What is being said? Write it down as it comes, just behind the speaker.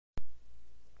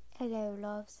Hello,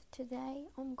 loves. Today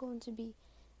I'm going to be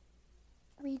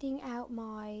reading out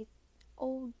my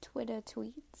old Twitter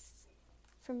tweets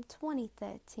from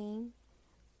 2013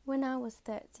 when I was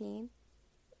 13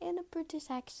 in a British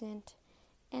accent,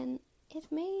 and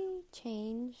it may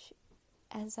change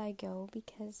as I go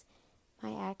because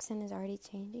my accent is already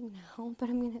changing now, but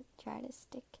I'm going to try to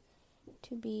stick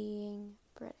to being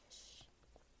British.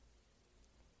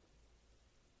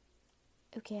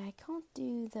 Okay, I can't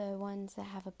do the ones that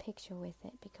have a picture with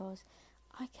it because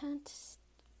I can't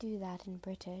do that in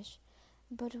British,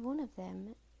 but one of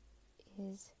them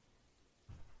is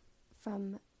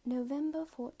from November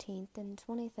 14th in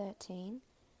 2013.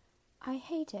 I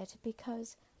hate it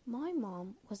because my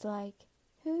mom was like,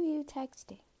 "Who are you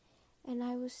texting?" And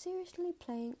I was seriously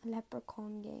playing a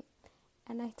leprechaun game,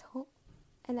 and I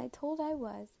told I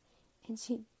was, and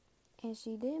she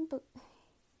didn't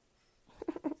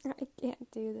I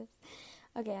can't do this.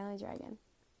 Okay, let me try again.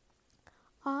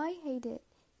 I hate it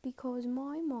because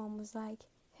my mom was like,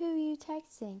 "Who are you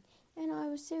texting?" And I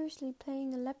was seriously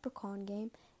playing a leprechaun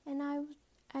game, and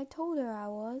I told her I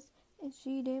was, and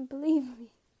she didn't believe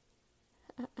me.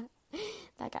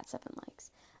 That got 7 likes.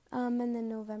 And then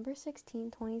November 16,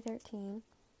 2013.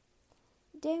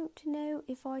 Don't know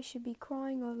if I should be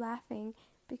crying or laughing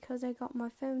because I got my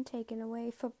phone taken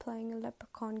away for playing a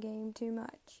leprechaun game too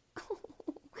much.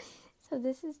 So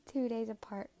this is 2 days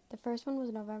apart. The first one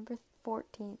was November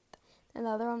 14th, and the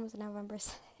other one was November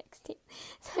 16th.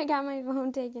 So I got my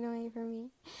phone taken away from me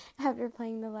after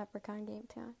playing the leprechaun game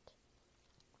too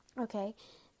much. Okay,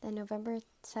 then November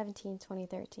 17th,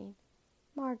 2013.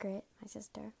 Margaret, my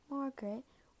sister, Margaret,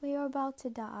 we are about to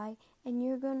die, and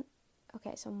you're going...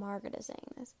 Okay, so Margaret is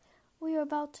saying this. We are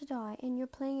about to die, and you're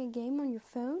playing a game on your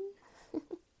phone? It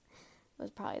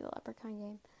was probably the leprechaun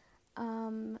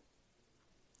game.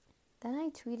 Then I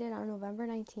tweeted on November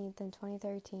 19th in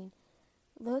 2013,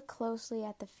 look closely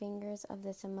at the fingers of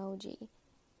this emoji.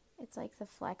 It's like the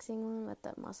flexing one with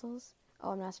the muscles.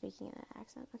 Oh, I'm not speaking in an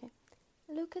accent. Okay.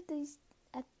 Look at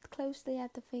closely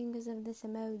at the fingers of this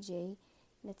emoji.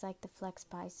 And it's like the flex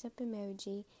bicep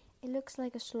emoji. It looks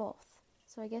like a sloth.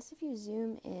 So I guess if you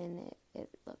zoom in, it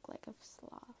looked like a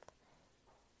sloth.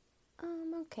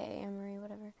 Okay, Emery,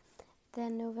 whatever.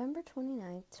 Then November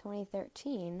 29th,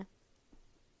 2013...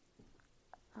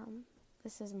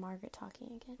 this is Margaret talking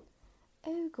again.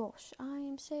 Oh gosh, I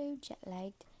am so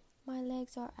jet-lagged. My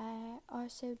legs are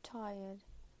so tired.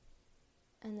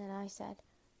 And then I said,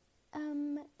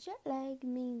 jet lag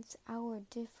means hour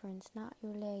difference, not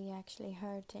your leg actually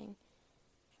hurting.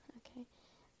 Okay.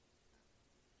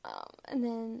 And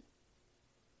then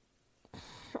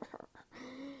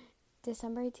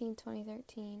December 18th,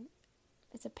 2013.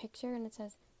 It's a picture and it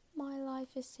says, "My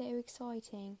life is so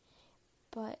exciting,"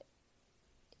 but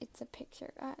it's a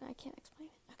picture. I can't explain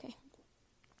it. Okay.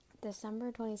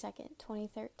 December 22nd,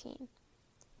 2013.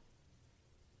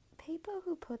 People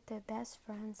who put their best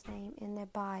friend's name in their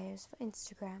bios for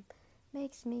Instagram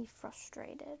makes me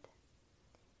frustrated.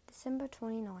 December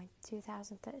 29th,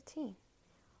 2013.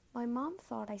 My mom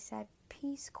thought I said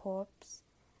Peace Corps,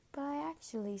 but I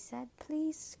actually said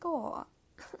please score.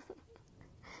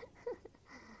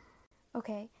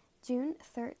 Okay, June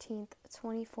 13th,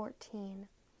 2014.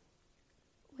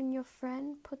 When your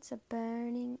friend puts a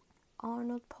burning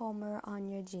Arnold Palmer on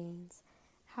your jeans.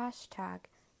 Hashtag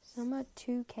Summer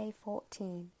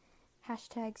 2K14.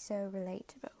 Hashtag so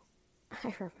relatable.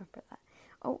 I remember that.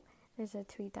 Oh, there's a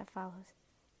tweet that follows.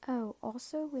 Oh,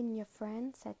 also when your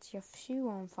friend sets your shoe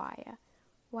on fire.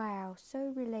 Wow,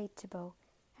 so relatable.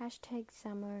 Hashtag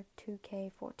Summer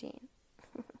 2K14.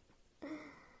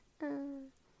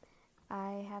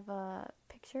 I have a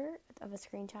picture of a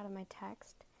screenshot of my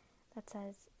text that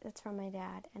says, it's from my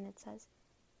dad, and it says,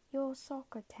 "Your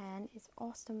soccer tan is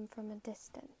awesome from a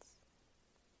distance."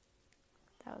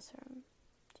 That was from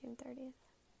June 30th.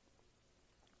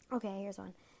 Okay, here's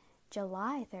one.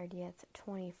 July 30th,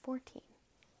 2014.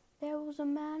 There was a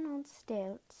man on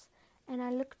stilts, and I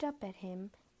looked up at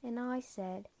him, and I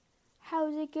said,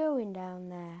 "How's it going down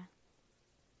there?"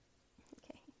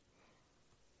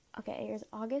 Okay, here's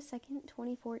August 2nd,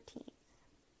 2014.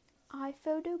 I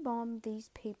photobombed these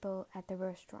people at the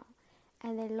restaurant,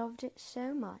 and they loved it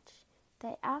so much,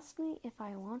 they asked me if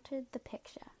I wanted the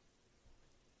picture.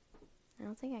 I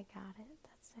don't think I got it.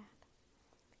 That's sad.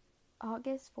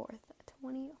 August 4th,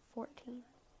 2014.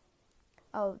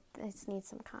 Oh, this needs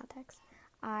some context.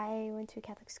 I went to a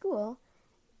Catholic school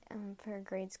for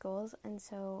grade schools, and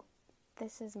so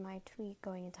this is my tweet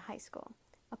going into high school,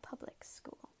 a public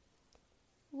school.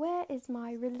 Where is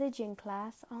my religion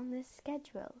class on this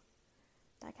schedule?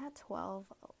 I got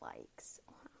 12 likes.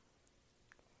 Wow.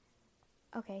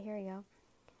 Okay, here we go.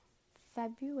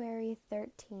 February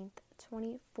 13th,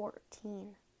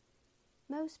 2014.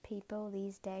 Most people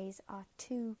these days are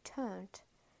too turned,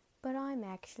 but I'm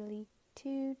actually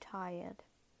too tired.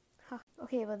 Huh.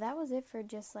 Okay, well that was it for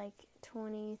just like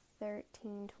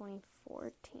 2013,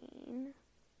 2014.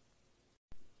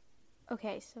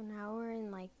 Okay, so now we're in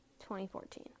like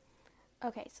 2014.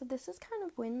 Okay, so this is kind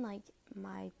of when like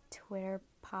my Twitter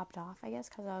popped off, I guess,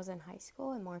 because I was in high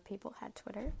school and more people had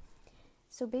Twitter.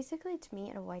 So basically, it's me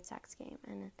at a White Sox game,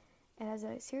 and it has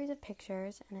a series of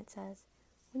pictures, and it says,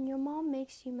 "When your mom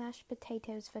makes you mashed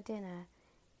potatoes for dinner,"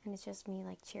 and it's just me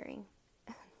like cheering.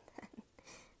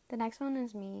 The next one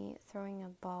is me throwing a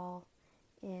ball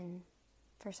in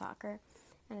for soccer,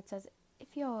 and it says,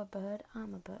 "If you're a bird,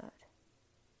 I'm a bird."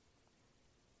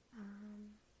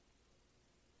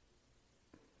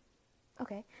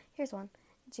 Okay, here's one.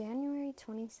 January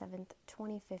 27th,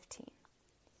 2015.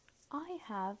 I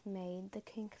have made the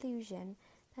conclusion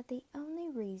that the only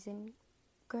reason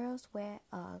girls wear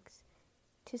Uggs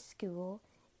to school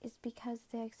is because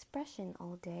their expression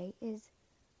all day is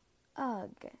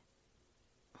ugh.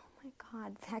 Oh my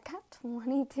god, that got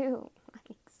 22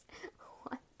 likes.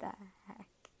 What the heck?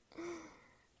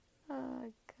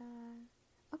 Oh god.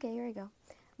 Okay, here we go.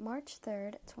 March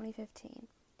 3rd, 2015.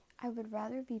 I would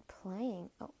rather be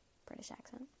playing... Oh, British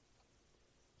accent.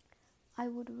 I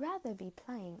would rather be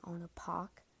playing on a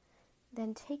park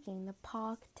than taking the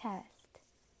park test.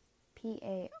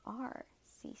 PARCC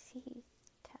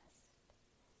test.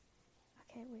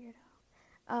 Okay,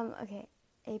 weirdo. Okay,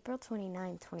 April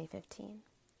 29, 2015.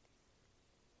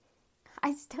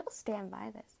 I still stand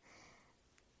by this.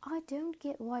 I don't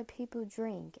get why people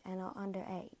drink and are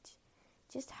underage.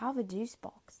 Just have a juice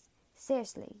box.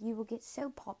 Seriously, you will get so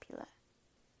popular.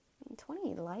 I mean,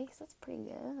 20 likes, that's pretty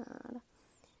good.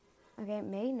 Okay,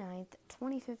 May 9th,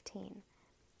 2015.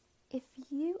 If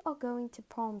you are going to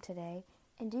prom today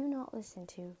and do not listen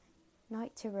to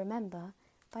Night to Remember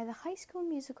by the High School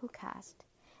Musical cast,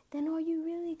 then are you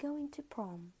really going to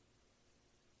prom?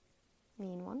 I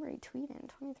mean, one retweet and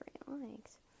 23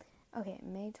 likes. Okay,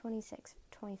 May 26th,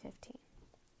 2015.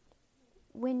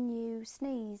 When you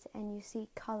sneeze and you see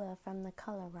color from the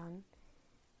color run,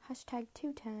 hashtag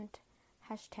two-turned,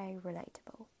 hashtag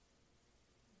relatable.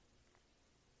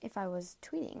 If I was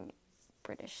tweeting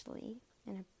Britishly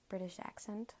in a British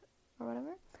accent or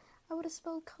whatever, I would have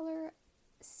spelled color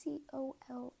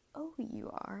COLOUR,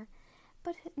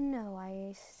 but no,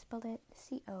 I spelled it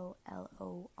COLOR,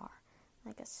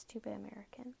 like a stupid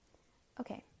American.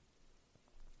 Okay,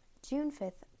 June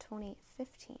 5th,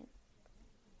 2015.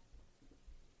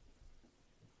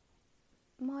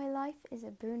 My life is a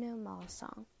Bruno Mars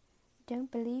song. Don't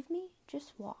believe me?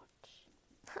 Just watch.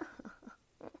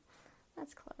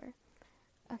 That's clever.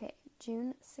 Okay,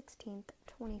 June 16th,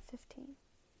 2015.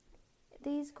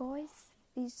 These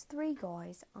three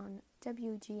guys on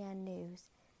WGN News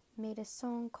made a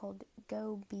song called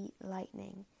Go Beat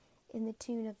Lightning in the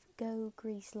tune of Go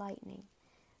Grease Lightning.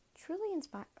 Truly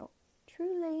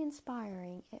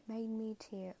inspiring, it made me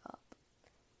tear up.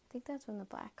 I think that's when the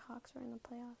Blackhawks were in the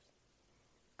playoffs.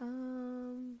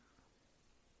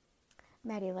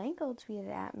 Maddie Langel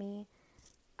tweeted at me,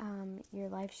 your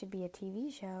life should be a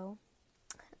TV show.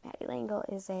 Maddie Langel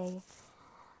is a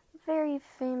very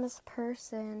famous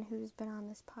person who's been on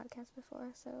this podcast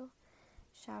before, so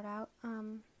shout out.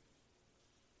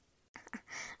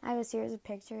 I have a series of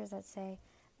pictures that say,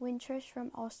 when Trish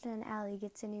from Austin and Ally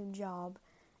gets a new job,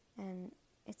 and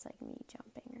it's like me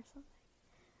jumping or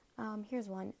something. Here's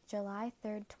one, July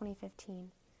 3rd,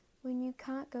 2015. When you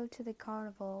can't go to the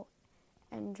carnival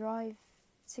and drive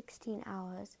 16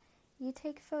 hours, you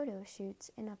take photo shoots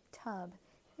in a tub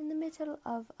in the middle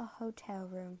of a hotel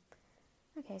room.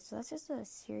 Okay, so that's just a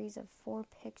series of 4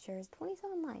 pictures,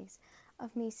 27 likes,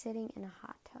 of me sitting in a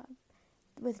hot tub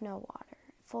with no water,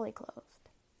 fully clothed.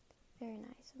 Very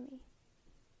nice of me.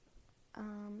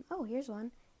 Here's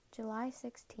one. July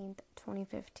 16th,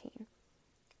 2015.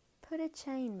 Put a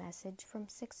chain message from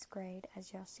 6th grade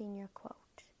as your senior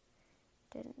quote.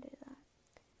 Didn't do that.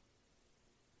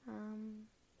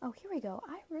 Here we go.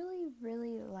 I really,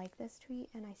 really like this tweet,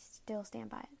 and I still stand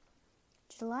by it.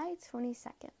 July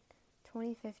 22nd,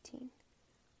 2015.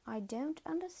 I don't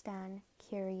understand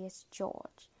Curious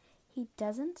George. He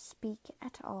doesn't speak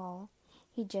at all.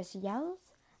 He just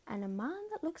yells, and a man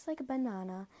that looks like a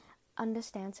banana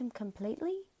understands him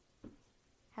completely?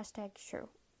 Hashtag true.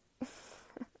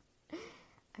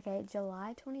 Okay,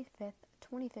 July 25th,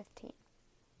 2015.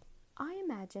 I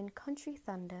imagine Country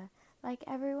Thunder like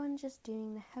everyone just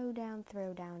doing the hoedown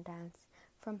throwdown dance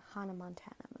from Hannah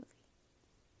Montana movie.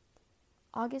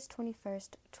 August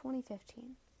 21st,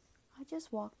 2015. I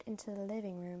just walked into the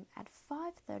living room at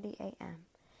 5:30 a.m.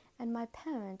 and my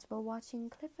parents were watching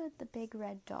Clifford the Big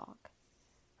Red Dog.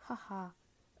 Haha.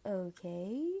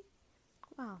 Okay.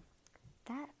 Wow.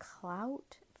 That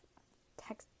clout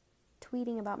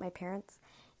tweeting about my parents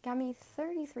got me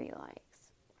 33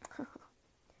 likes.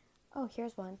 Oh,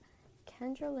 here's one.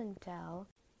 Kendra Lindell.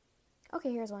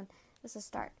 Okay, here's one. This is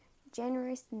start.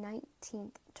 January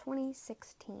 19th,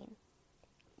 2016.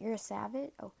 You're a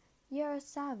savage? Oh, you're a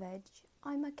savage.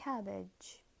 I'm a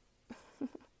cabbage.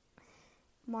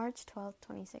 March 12th,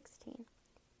 2016.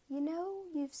 You know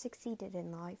you've succeeded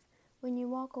in life when you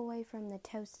walk away from the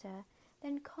toaster,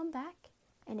 then come back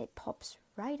and it pops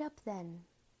right up then.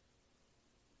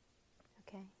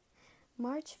 Okay.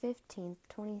 March 15th,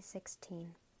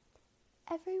 2016.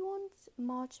 Everyone's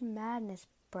March Madness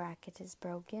bracket is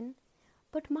broken,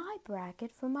 but my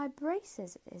bracket for my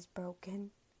braces is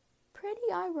broken.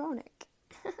 Pretty ironic.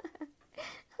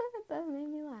 That made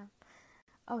me laugh.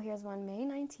 Oh, here's one. May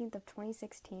 19th of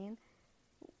 2016.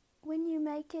 When you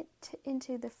make it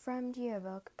into the Fremd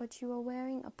yearbook, but you are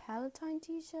wearing a Palatine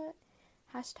t-shirt,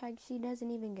 hashtag she doesn't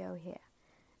even go here.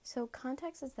 So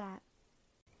context is that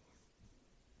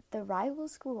the rival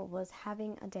school was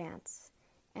having a dance,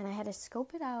 and I had to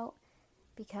scope it out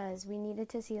because we needed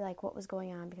to see like what was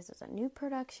going on, because it was a new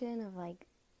production of like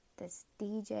this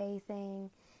DJ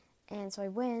thing. And so I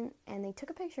went, and they took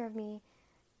a picture of me,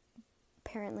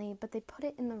 apparently, but they put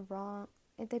it in the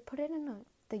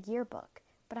yearbook.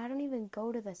 But I don't even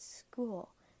go to the school.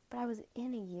 But I was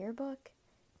in a yearbook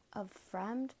of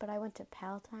Fremd, but I went to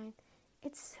Palatine.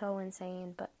 It's so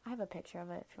insane, but I have a picture of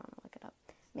it if you want to look it up.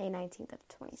 May 19th of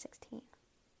 2016.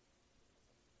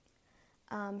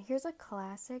 Here's a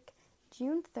classic.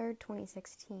 June 3rd,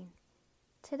 2016.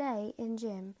 Today in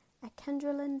gym,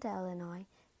 Kendra Lindell and I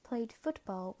played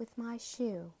football with my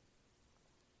shoe.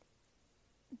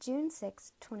 June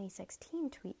 6th, 2016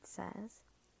 tweet says,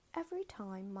 every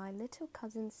time my little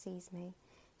cousin sees me,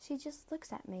 she just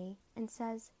looks at me and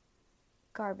says,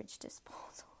 garbage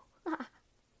disposal.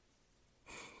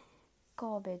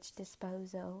 Garbage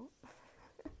disposal.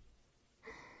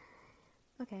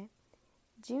 Okay.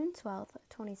 June 12th,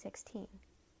 2016.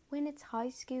 When it's High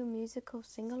School Musical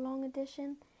Sing-Along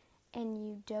Edition and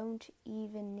you don't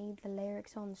even need the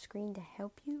lyrics on the screen to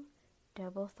help you,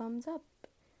 double thumbs up.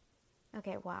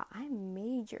 Okay, wow, I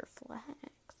major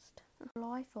flexed.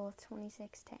 July 4th,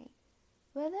 2016.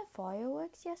 Were there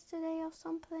fireworks yesterday or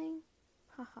something?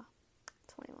 Haha,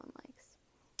 21 likes.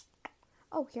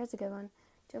 Oh, here's a good one.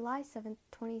 July 7th,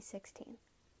 2016.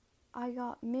 I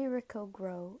got Miracle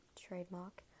Grow,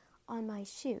 trademark, on my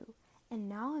shoe, and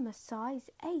now I'm a size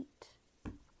 8.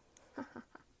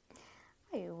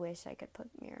 I wish I could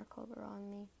put Miracle Grow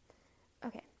on me.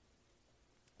 Okay.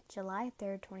 July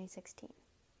 3rd, 2016.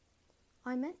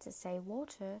 I meant to say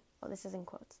water. Oh, this is in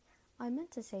quotes. I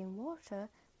meant to say water,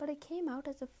 but it came out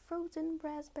as a frozen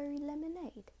raspberry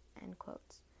lemonade. End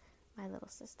quotes. My little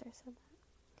sister said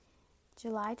that.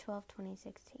 July 12th,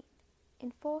 2016.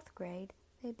 In 4th grade,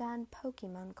 they banned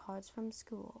Pokemon cards from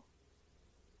school.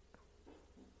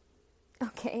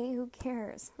 Okay, who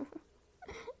cares?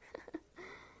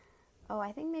 Oh,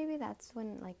 I think maybe that's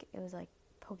when, like, it was, like,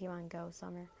 Pokemon Go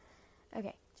summer.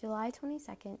 Okay, July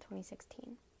 22nd,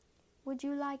 2016. Would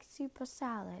you like super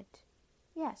salad?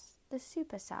 Yes, the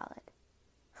super salad.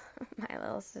 My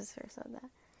little sister said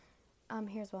that.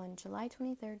 Here's one. July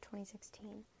 23rd,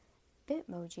 2016.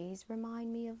 Bitmojis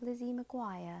remind me of Lizzie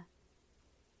McGuire.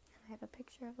 I have a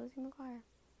picture of Lizzie McGuire.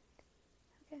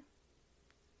 Okay.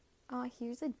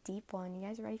 Here's a deep one. You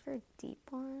guys ready for a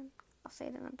deep one? I'll say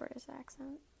it in a British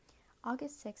accent.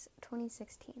 August 6th,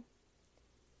 2016.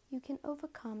 You can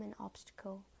overcome an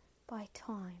obstacle by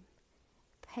time,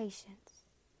 patience,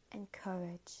 and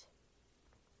courage.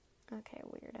 Okay,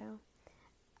 weirdo.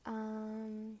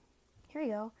 Here we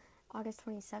go. August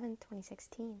 27th,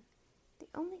 2016. The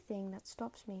only thing that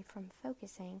stops me from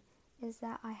focusing is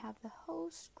that I have the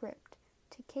whole script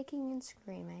to Kicking and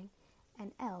Screaming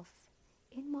and Elf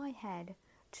in my head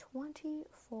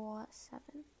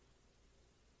 24/7.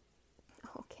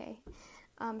 Okay.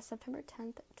 September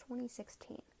 10th,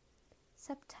 2016.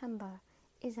 September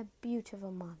is a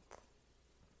beautiful month.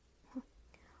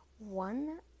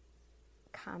 1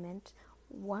 comment,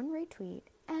 1 retweet,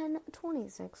 and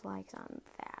 26 likes on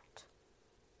that.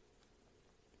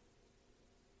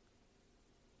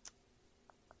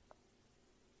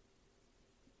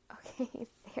 Okay,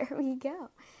 there we go.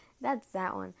 That's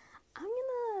that one. I'm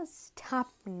gonna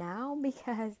stop now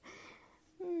because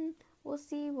we'll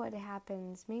see what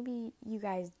happens. Maybe you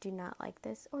guys do not like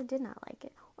this or did not like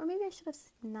it. Or maybe I should have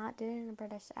not did it in a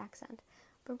British accent.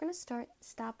 But we're going to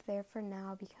stop there for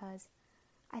now because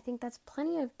I think that's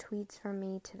plenty of tweets from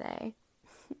me today.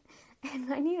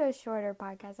 And I need a shorter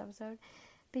podcast episode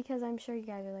because I'm sure you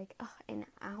guys are like, oh, an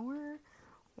hour?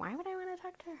 Why would I want to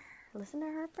talk to her? Listen to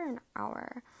her for an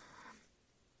hour.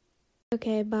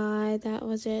 Okay, bye. That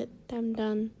was it. I'm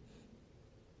done.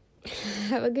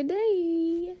 Have a good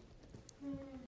day.